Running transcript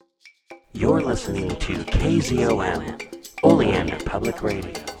You're listening to KZOM, Oleander Public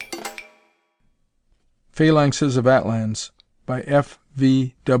Radio. Phalanxes of Atlans by F.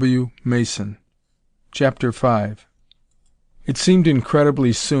 V. W. Mason. Chapter 5. It seemed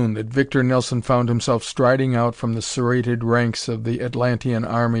incredibly soon that Victor Nelson found himself striding out from the serrated ranks of the Atlantean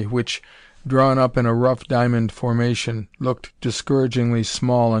army which, drawn up in a rough diamond formation, looked discouragingly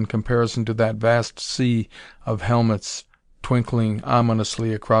small in comparison to that vast sea of helmets twinkling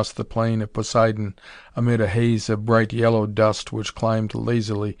ominously across the plain of Poseidon amid a haze of bright yellow dust which climbed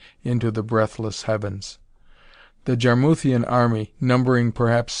lazily into the breathless heavens. The Jarmuthian army, numbering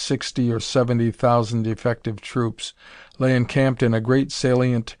perhaps 60 or 70,000 effective troops, lay encamped in a great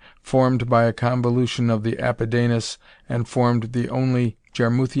salient formed by a convolution of the Apidanus and formed the only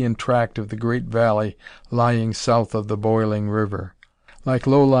Jarmuthian tract of the great valley lying south of the boiling river. Like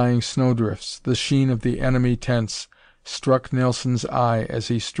low-lying snowdrifts, the sheen of the enemy tents struck Nelson's eye as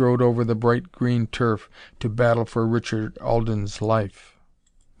he strode over the bright green turf to battle for Richard Alden's life.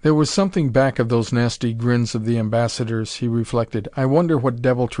 There was something back of those nasty grins of the ambassadors, he reflected. I wonder what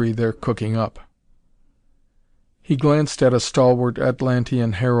deviltry they're cooking up. He glanced at a stalwart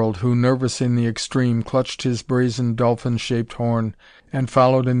Atlantean herald who, nervous in the extreme, clutched his brazen dolphin-shaped horn and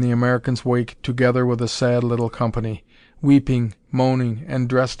followed in the American's wake together with a sad little company. Weeping, moaning, and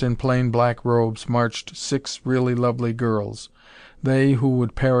dressed in plain black robes marched 6 really lovely girls, they who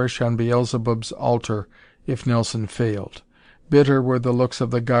would perish on Beelzebub's altar if Nelson failed. Bitter were the looks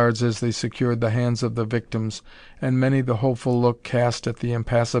of the guards as they secured the hands of the victims, and many the hopeful look cast at the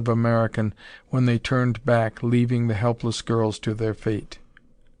impassive American when they turned back, leaving the helpless girls to their fate.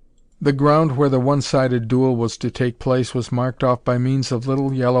 The ground where the one-sided duel was to take place was marked off by means of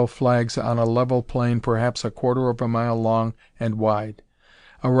little yellow flags on a level plain perhaps a quarter of a mile long and wide.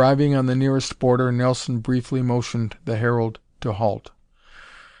 Arriving on the nearest border, Nelson briefly motioned the herald to halt.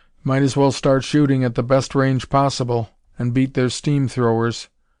 "Might as well start shooting at the best range possible, and beat their steam throwers,"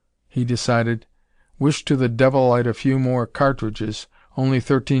 he decided. "Wish to the devil I'd a few more cartridges. Only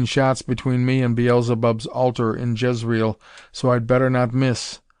 13 shots between me and Beelzebub's altar in Jezreel, so I'd better not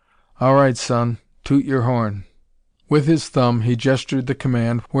miss. All right, son, toot your horn." With his thumb he gestured the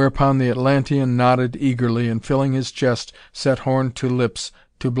command, whereupon the Atlantean nodded eagerly and, filling his chest, set horn to lips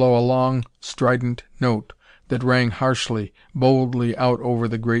to blow a long, strident note that rang harshly, boldly out over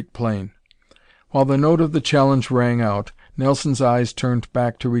the great plain. While the note of the challenge rang out, Nelson's eyes turned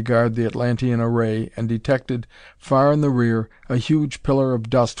back to regard the Atlantean array and detected, far in the rear, a huge pillar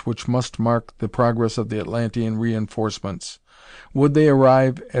of dust which must mark the progress of the Atlantean reinforcements. Would they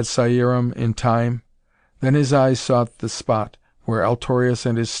arrive at Cierum in time? Then his eyes sought the spot where Altorius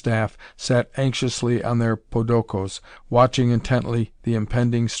and his staff sat anxiously on their podokos, watching intently the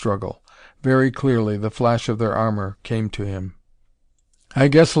impending struggle. Very clearly the flash of their armor came to him. "I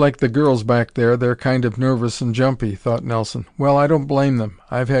guess like the girls back there, they're kind of nervous and jumpy," thought Nelson. "Well, I don't blame them.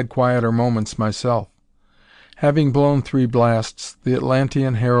 I've had quieter moments myself." Having blown 3 blasts, the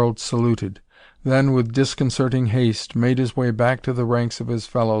Atlantean herald saluted. Then, with disconcerting haste, made his way back to the ranks of his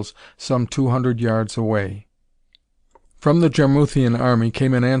fellows some 200 yards away. From the Jarmuthian army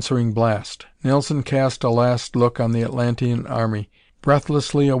came an answering blast. Nelson cast a last look on the Atlantean army,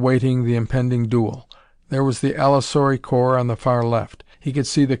 breathlessly awaiting the impending duel. There was the allosauri corps on the far left. He could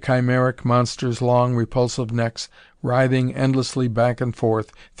see the chimeric monsters' long, repulsive necks writhing endlessly back and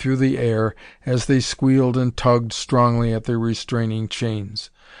forth through the air as they squealed and tugged strongly at their restraining chains.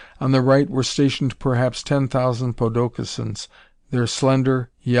 On the right were stationed perhaps 10,000 Podokesons, their slender,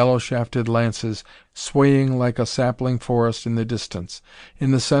 yellow-shafted lances swaying like a sapling forest in the distance.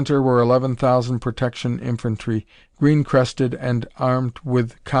 In the center were 11,000 protection infantry, green-crested and armed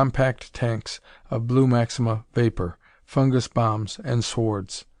with compact tanks of blue maxima vapor, fungus bombs, and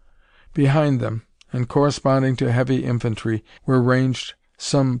swords. Behind them, and corresponding to heavy infantry, were ranged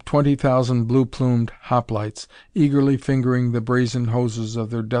some 20,000 blue-plumed hoplites, eagerly fingering the brazen hoses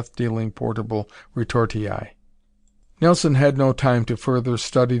of their death-dealing portable retortii. Nelson had no time to further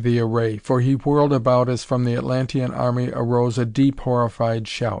study the array, for he whirled about as from the Atlantean army arose a deep, horrified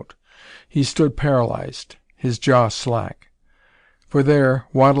shout. He stood paralyzed, his jaw slack. For there,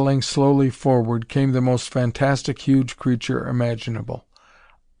 waddling slowly forward, came the most fantastic huge creature imaginable.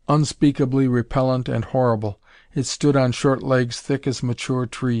 Unspeakably repellent and horrible, it stood on short legs thick as mature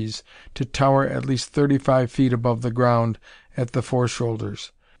trees, to tower at least 35 feet above the ground at the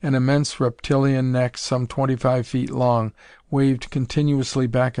foreshoulders. An immense reptilian neck, some 25 feet long, waved continuously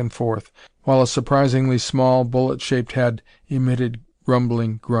back and forth, while a surprisingly small, bullet-shaped head emitted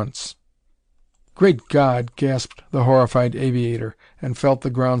rumbling grunts. "Great God!" gasped the horrified aviator, and felt the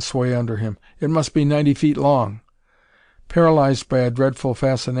ground sway under him. "It must be 90 feet long!" Paralyzed by a dreadful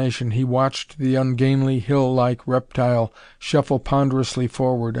fascination, he watched the ungainly, hill-like reptile shuffle ponderously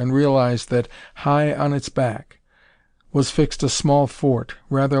forward, and realized that, high on its back, was fixed a small fort,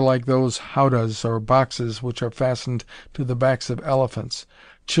 rather like those howdahs or boxes which are fastened to the backs of elephants.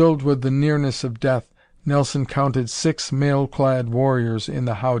 Chilled with the nearness of death, Nelson counted 6 mail-clad warriors in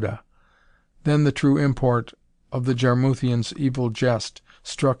the howdah. Then the true import of the Jarmuthians' evil jest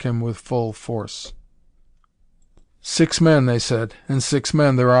struck him with full force. 6 men, they said, and 6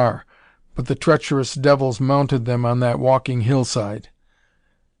 men there are, but the treacherous devils mounted them on that walking hillside.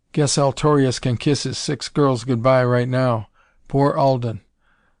 Guess Altorius can kiss his 6 girls good-bye right now. Poor Alden.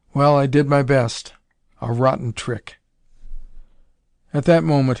 Well, I did my best. A rotten trick. At that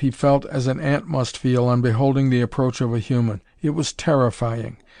moment he felt as an ant must feel on beholding the approach of a human. It was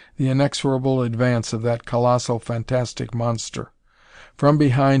terrifying, the inexorable advance of that colossal, fantastic monster. From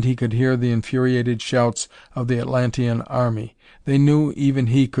behind he could hear the infuriated shouts of the Atlantean army. They knew even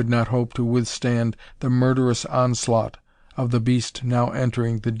he could not hope to withstand the murderous onslaught of the beast now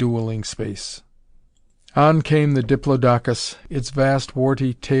entering the dueling space. On came the Diplodocus, its vast,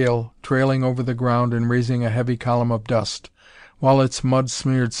 warty tail trailing over the ground and raising a heavy column of dust, while its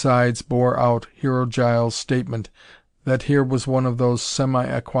mud-smeared sides bore out Hero Giles' statement that here was one of those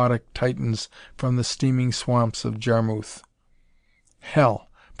semi-aquatic titans from the steaming swamps of Jarmuth. Hell!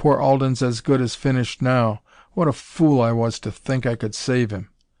 Poor Alden's as good as finished now. What a fool I was to think I could save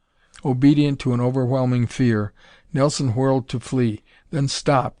him. Obedient to an overwhelming fear, Nelson whirled to flee, then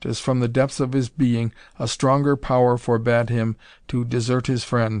stopped as from the depths of his being a stronger power forbade him to desert his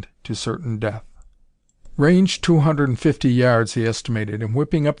friend to certain death. Range 250 yards, he estimated, and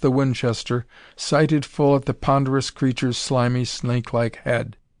whipping up the Winchester, sighted full at the ponderous creature's slimy, snake-like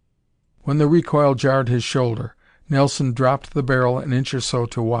head. When the recoil jarred his shoulder, Nelson dropped the barrel an inch or so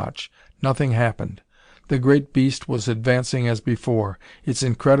to watch. Nothing happened. The great beast was advancing as before, its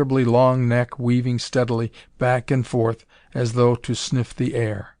incredibly long neck weaving steadily back and forth as though to sniff the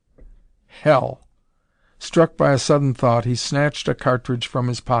air. Hell! Struck by a sudden thought, he snatched a cartridge from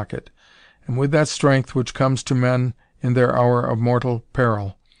his pocket, and with that strength which comes to men in their hour of mortal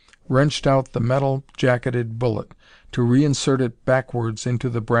peril, wrenched out the metal-jacketed bullet, to reinsert it backwards into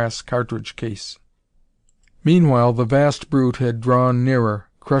the brass cartridge case. Meanwhile the vast brute had drawn nearer,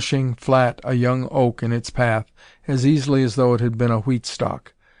 crushing flat a young oak in its path as easily as though it had been a wheat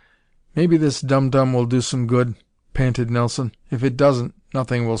stalk. "Maybe this dum-dum will do some good," panted Nelson. "If it doesn't,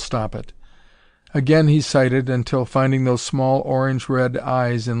 nothing will stop it." Again he sighted until, finding those small orange-red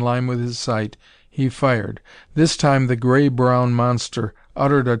eyes in line with his sight, he fired. This time the gray-brown monster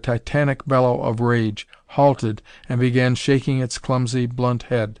uttered a titanic bellow of rage, halted, and began shaking its clumsy, blunt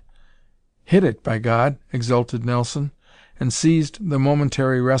head. "Hit it, by God!" exulted Nelson, and seized the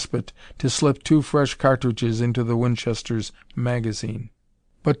momentary respite to slip 2 fresh cartridges into the Winchester's magazine.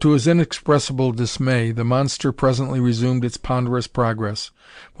 But to his inexpressible dismay, the monster presently resumed its ponderous progress,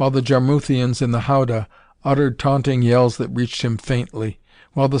 while the Jarmuthians in the howdah uttered taunting yells that reached him faintly,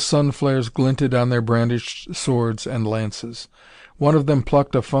 while the sun flares glinted on their brandished swords and lances. One of them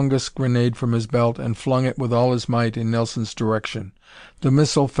plucked a fungus grenade from his belt and flung it with all his might in Nelson's direction. The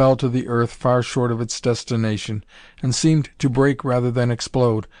missile fell to the earth far short of its destination, and seemed to break rather than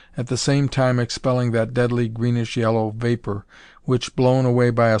explode, at the same time expelling that deadly greenish-yellow vapor, which, blown away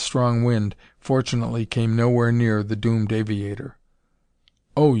by a strong wind, fortunately came nowhere near the doomed aviator.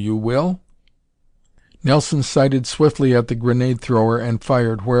 "Oh, you will?" Nelson sighted swiftly at the grenade-thrower and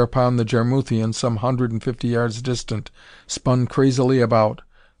fired, whereupon the Jarmuthian, some 150 yards distant, spun crazily about,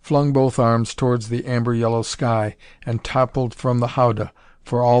 flung both arms towards the amber-yellow sky, and toppled from the howdah,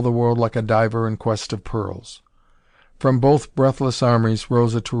 for all the world like a diver in quest of pearls. From both breathless armies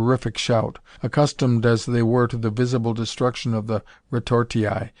rose a terrific shout. Accustomed as they were to the visible destruction of the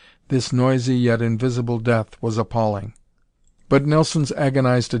retortii, this noisy yet invisible death was appalling. But Nelson's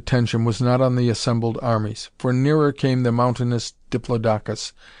agonized attention was not on the assembled armies, for nearer came the mountainous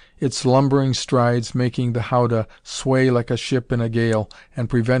Diplodocus, its lumbering strides making the howdah sway like a ship in a gale and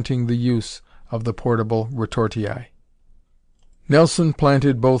preventing the use of the portable retortii. Nelson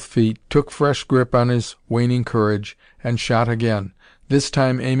planted both feet, took fresh grip on his waning courage, and shot again, this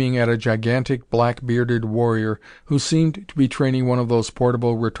time aiming at a gigantic black-bearded warrior who seemed to be training one of those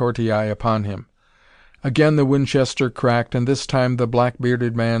portable retortii upon him. Again the Winchester cracked, and this time the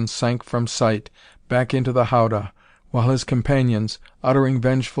black-bearded man sank from sight, back into the howdah, while his companions, uttering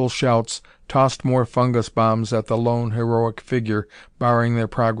vengeful shouts, tossed more fungus bombs at the lone, heroic figure barring their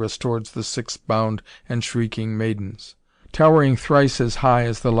progress towards the 6 bound and shrieking maidens. Towering thrice as high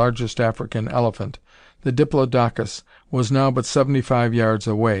as the largest African elephant, the Diplodocus was now but 75 yards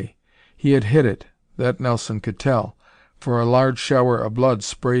away. He had hit it, that Nelson could tell, for a large shower of blood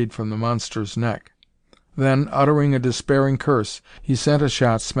sprayed from the monster's neck. Then, uttering a despairing curse, he sent a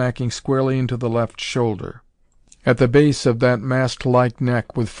shot smacking squarely into the left shoulder, at the base of that mast-like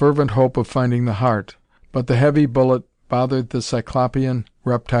neck, with fervent hope of finding the heart. But the heavy bullet bothered the cyclopean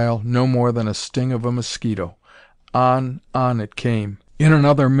reptile no more than a sting of a mosquito. On it came. In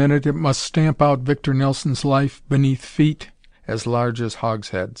another minute it must stamp out Victor Nelson's life beneath feet as large as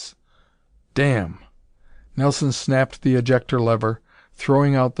hogsheads. Damn! Nelson snapped the ejector lever,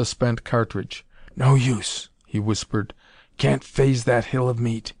 throwing out the spent cartridge. "No use," he whispered. "Can't phase that hill of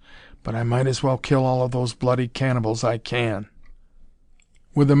meat, but I might as well kill all of those bloody cannibals I can."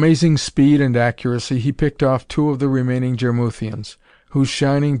 With amazing speed and accuracy he picked off 2 of the remaining Jarmuthians, whose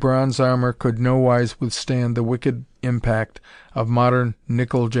shining bronze armor could nowise withstand the wicked impact of modern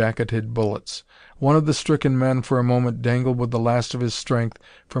nickel-jacketed bullets. One of the stricken men for a moment dangled with the last of his strength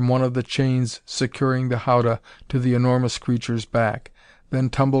from one of the chains securing the howdah to the enormous creature's back, then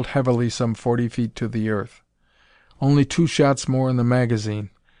tumbled heavily some 40 feet to the earth. Only 2 shots more in the magazine.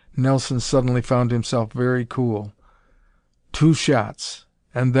 Nelson suddenly found himself very cool. 2 shots,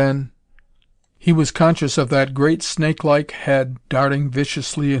 and then he was conscious of that great snake-like head darting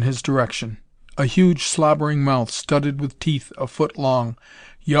viciously in his direction. A huge slobbering mouth, studded with teeth a foot long,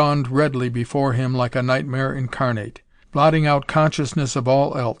 yawned redly before him like a nightmare incarnate, blotting out consciousness of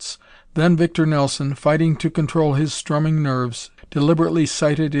all else. Then Victor Nelson, fighting to control his strumming nerves, deliberately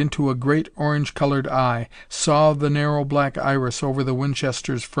sighted into a great orange-colored eye, saw the narrow black iris over the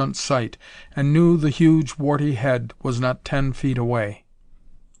Winchester's front sight, and knew the huge, warty head was not 10 feet away.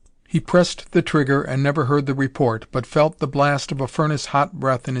 He pressed the trigger and never heard the report, but felt the blast of a furnace-hot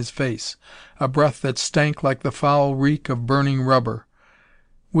breath in his face, a breath that stank like the foul reek of burning rubber.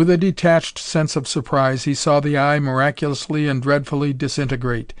 With a detached sense of surprise, he saw the eye miraculously and dreadfully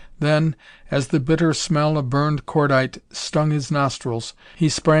disintegrate. Then, as the bitter smell of burned cordite stung his nostrils, he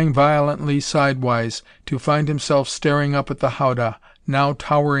sprang violently sidewise, to find himself staring up at the howdah, now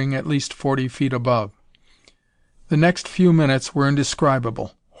towering at least 40 feet above. The next few minutes were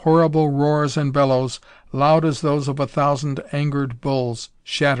indescribable. Horrible roars and bellows, loud as those of 1,000 angered bulls,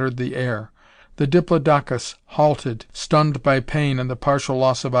 shattered the air. The diplodocus halted, stunned by pain and the partial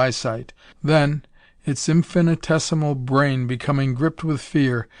loss of eyesight. Then, its infinitesimal brain becoming gripped with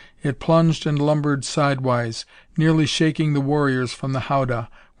fear, it plunged and lumbered sidewise, nearly shaking the warriors from the howdah,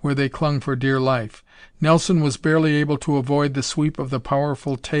 where they clung for dear life. Nelson was barely able to avoid the sweep of the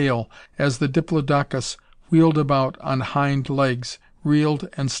powerful tail as the diplodocus wheeled about on hind legs, reeled,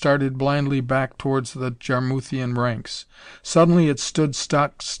 and started blindly back towards the Jarmuthian ranks. Suddenly it stood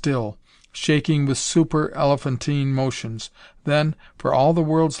stock still, shaking with super-elephantine motions. Then, for all the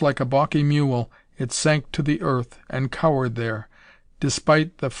worlds like a balky mule, it sank to the earth and cowered there,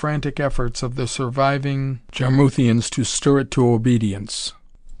 despite the frantic efforts of the surviving Jarmuthians to stir it to obedience.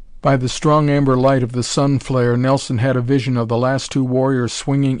 By the strong amber light of the sun flare, Nelson had a vision of the last 2 warriors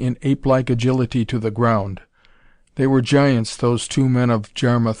swinging in ape-like agility to the ground. They were giants, those 2 men of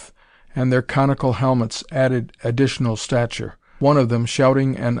Jarmuth, and their conical helmets added additional stature. One of them,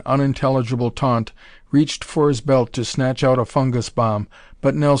 shouting an unintelligible taunt, reached for his belt to snatch out a fungus bomb,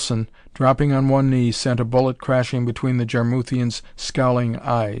 but Nelson, dropping on one knee, sent a bullet crashing between the Jarmuthian's scowling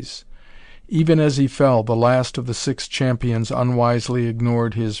eyes. Even as he fell, the last of the 6 champions unwisely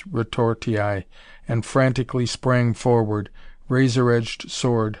ignored his retortii and frantically sprang forward, razor-edged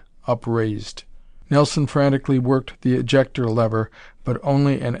sword upraised. Nelson frantically worked the ejector lever, but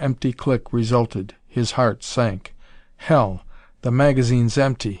only an empty click resulted. His heart sank. Hell! The magazine's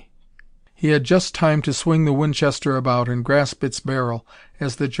empty! He had just time to swing the Winchester about and grasp its barrel,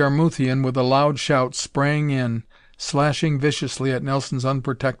 as the Jarmuthian, with a loud shout, sprang in, slashing viciously at Nelson's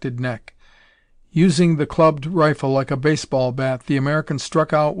unprotected neck. Using the clubbed rifle like a baseball bat, the American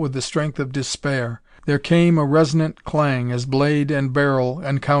struck out with the strength of despair. There came a resonant clang as blade and barrel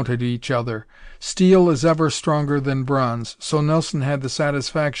encountered each other. Steel is ever stronger than bronze, so Nelson had the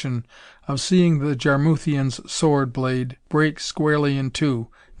satisfaction of seeing the Jarmuthian's sword blade break squarely in 2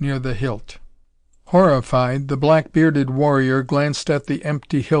 near the hilt. Horrified, the black-bearded warrior glanced at the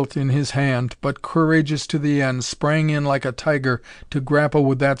empty hilt in his hand, but, courageous to the end, sprang in like a tiger to grapple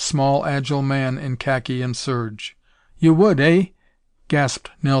with that small, agile man in khaki and serge. "You would, eh?"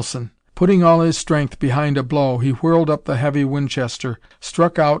 gasped Nelson. Putting all his strength behind a blow, he whirled up the heavy Winchester,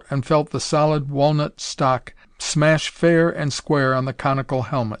 struck out, and felt the solid walnut stock smash fair and square on the conical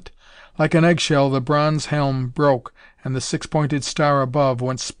helmet. Like an eggshell, the bronze helm broke, and the 6-pointed star above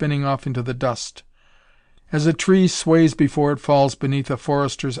went spinning off into the dust. As a tree sways before it falls beneath a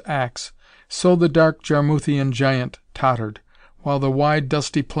forester's axe, so the dark Jarmuthian giant tottered, while the wide,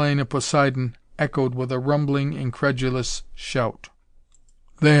 dusty plain of Poseidon echoed with a rumbling, incredulous shout.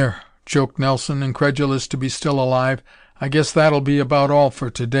 "There," choked Nelson, incredulous to be still alive. "I guess that'll be about all for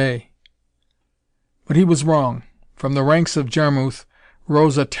today." But he was wrong. From the ranks of Jarmuth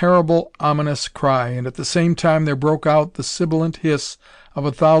rose a terrible, ominous cry, and at the same time there broke out the sibilant hiss of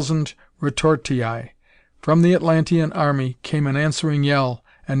 1,000 retortii. From the Atlantean army came an answering yell,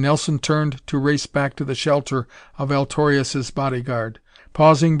 and Nelson turned to race back to the shelter of Altorius' bodyguard,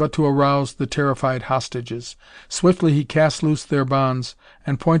 pausing but to arouse the terrified hostages. Swiftly he cast loose their bonds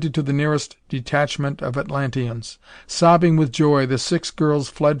and pointed to the nearest detachment of Atlanteans. Sobbing with joy, the 6 girls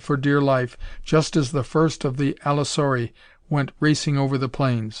fled for dear life just as the first of the allosauri went racing over the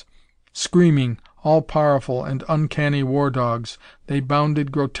plains. Screaming, all-powerful and uncanny war dogs, they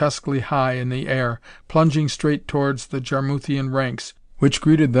bounded grotesquely high in the air, plunging straight towards the Jarmuthian ranks, which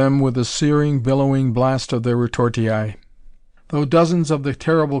greeted them with a searing, billowing blast of their retortii. Though dozens of the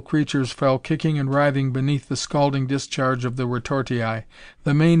terrible creatures fell kicking and writhing beneath the scalding discharge of the retortii,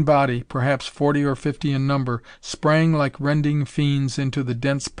 the main body, perhaps 40 or 50 in number, sprang like rending fiends into the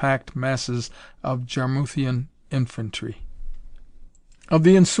dense packed masses of Jarmuthian infantry. Of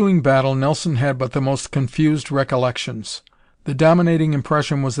the ensuing battle, Nelson had but the most confused recollections. The dominating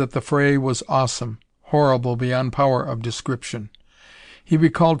impression was that the fray was awesome, horrible beyond power of description. He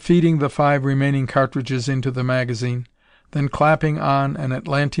recalled feeding the 5 remaining cartridges into the magazine, then clapping on an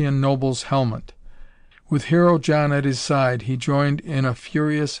Atlantean noble's helmet. With Hero John at his side, he joined in a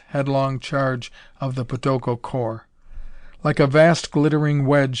furious, headlong charge of the Podoko Corps. Like a vast glittering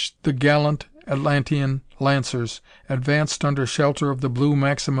wedge, the gallant Atlantean lancers advanced under shelter of the blue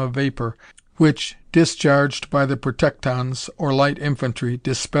Maxima vapor, which, discharged by the protectons, or light infantry,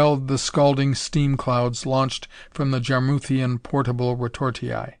 dispelled the scalding steam clouds launched from the Jarmuthian portable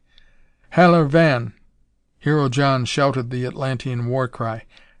retortii. "Halor Van!" Hero John shouted the Atlantean war cry.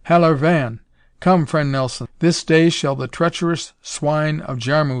 "Halor Van! Come, friend Nelson, this day shall the treacherous swine of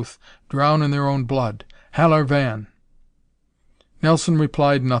Jarmuth drown in their own blood. Halor Van!" Nelson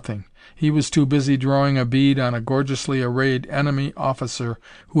replied nothing. He was too busy drawing a bead on a gorgeously arrayed enemy officer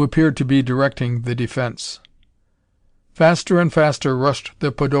who appeared to be directing the defense. Faster and faster rushed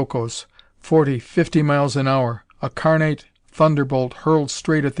the Podokos, 40, 50 miles an hour, a carnate thunderbolt hurled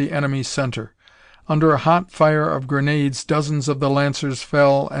straight at the enemy center. Under a hot fire of grenades, dozens of the lancers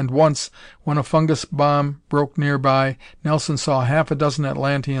fell, and once, when a fungus bomb broke nearby, Nelson saw half a dozen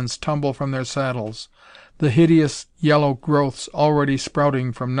Atlanteans tumble from their saddles, the hideous yellow growths already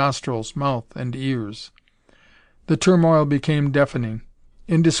sprouting from nostrils, mouth, and ears. The turmoil became deafening,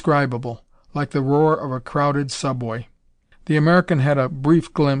 indescribable, like the roar of a crowded subway. The American had a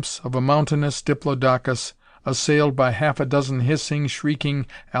brief glimpse of a mountainous diplodocus assailed by half a dozen hissing, shrieking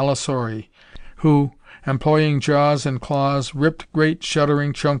allosauri, who, employing jaws and claws, ripped great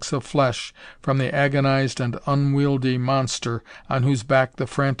shuddering chunks of flesh from the agonized and unwieldy monster on whose back the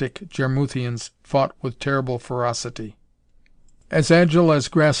frantic Jarmuthians fought with terrible ferocity. As agile as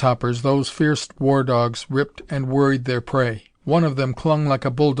grasshoppers, those fierce war dogs ripped and worried their prey. One of them clung like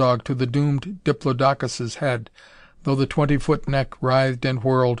a bulldog to the doomed diplodocus's head, though the 20-foot neck writhed and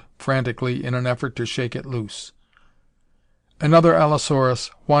whirled frantically in an effort to shake it loose. Another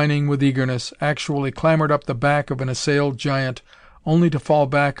Allosaurus, whining with eagerness, actually clambered up the back of an assailed giant, only to fall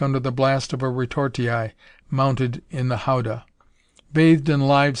back under the blast of a retortii mounted in the howdah. Bathed in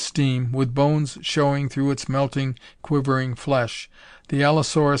live steam, with bones showing through its melting, quivering flesh, the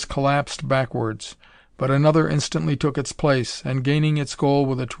Allosaurus collapsed backwards, but another instantly took its place, and gaining its goal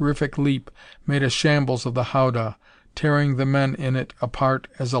with a terrific leap, made a shambles of the howdah, tearing the men in it apart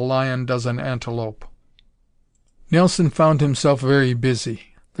as a lion does an antelope. Nelson found himself very busy.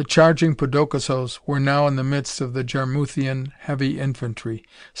 The charging Podokosos were now in the midst of the Jarmuthian heavy infantry,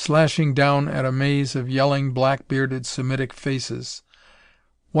 slashing down at a maze of yelling, black-bearded Semitic faces.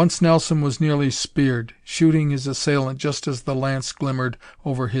 Once Nelson was nearly speared, shooting his assailant just as the lance glimmered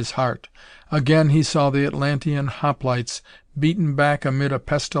over his heart. Again he saw the Atlantean hoplites beaten back amid a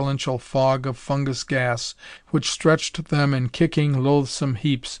pestilential fog of fungus gas, which stretched them in kicking, loathsome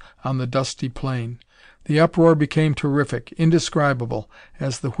heaps on the dusty plain. The uproar became terrific, indescribable,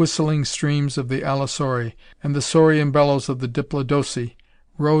 as the whistling streams of the allosauri and the saurian bellows of the diplodoci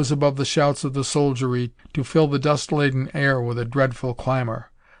rose above the shouts of the soldiery to fill the dust-laden air with a dreadful clamor.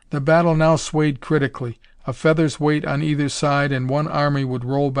 The battle now swayed critically. A feather's weight on either side, and one army would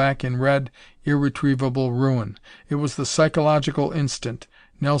roll back in red, irretrievable ruin. It was the psychological instant.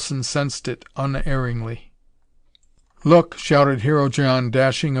 Nelson sensed it unerringly. "Look!" shouted Hero John,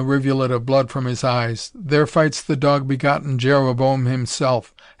 dashing a rivulet of blood from his eyes. "There fights the dog-begotten Jeroboam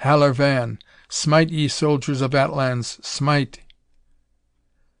himself, Halor Van! Smite, ye soldiers of Atlans, smite!"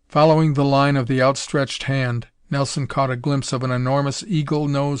 Following the line of the outstretched hand, Nelson caught a glimpse of an enormous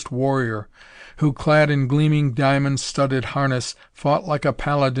eagle-nosed warrior who, clad in gleaming diamond-studded harness, fought like a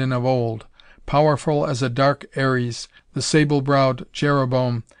paladin of old. Powerful as a dark Ares, the sable-browed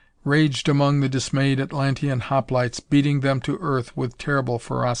Jereboam raged among the dismayed Atlantean hoplites, beating them to earth with terrible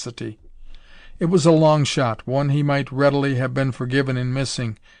ferocity. It was a long shot, one he might readily have been forgiven in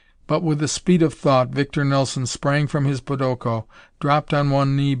missing, but with the speed of thought Victor Nelson sprang from his podoko, dropped on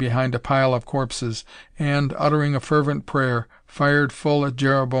one knee behind a pile of corpses, and, uttering a fervent prayer, fired full at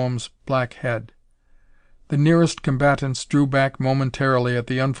Jereboam's black head. The nearest combatants drew back momentarily at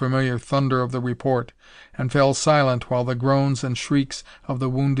the unfamiliar thunder of the report, and fell silent while the groans and shrieks of the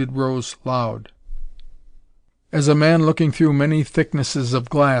wounded rose loud. As a man looking through many thicknesses of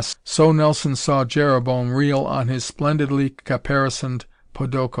glass, so Nelson saw Jereboam reel on his splendidly caparisoned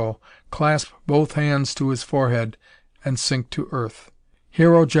podoko, clasp both hands to his forehead, and sink to earth.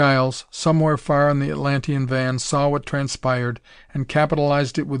 Hero Giles, somewhere far in the Atlantean van, saw what transpired, and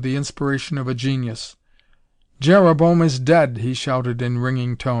capitalized it with the inspiration of a genius. "Jereboam is dead!" he shouted in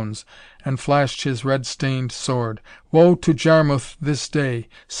ringing tones, and flashed his red-stained sword. "Woe to Jarmuth this day!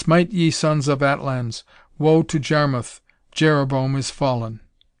 Smite, ye sons of Atlans! Woe to Jarmuth! Jereboam is fallen!"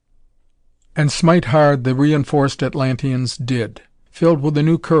 And smite hard the reinforced Atlanteans did. Filled with a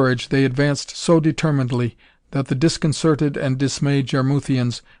new courage, they advanced so determinedly that the disconcerted and dismayed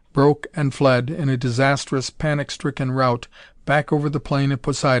Jarmuthians broke and fled in a disastrous, panic-stricken rout back over the plain of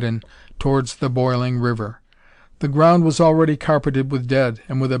Poseidon towards the boiling river. The ground was already carpeted with dead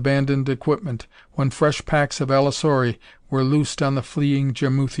and with abandoned equipment, when fresh packs of allosauri were loosed on the fleeing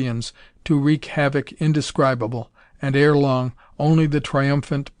Jarmuthians to wreak havoc indescribable, and ere long only the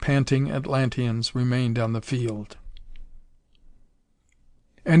triumphant, panting Atlanteans remained on the field.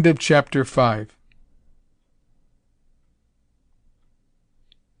 End of chapter 5.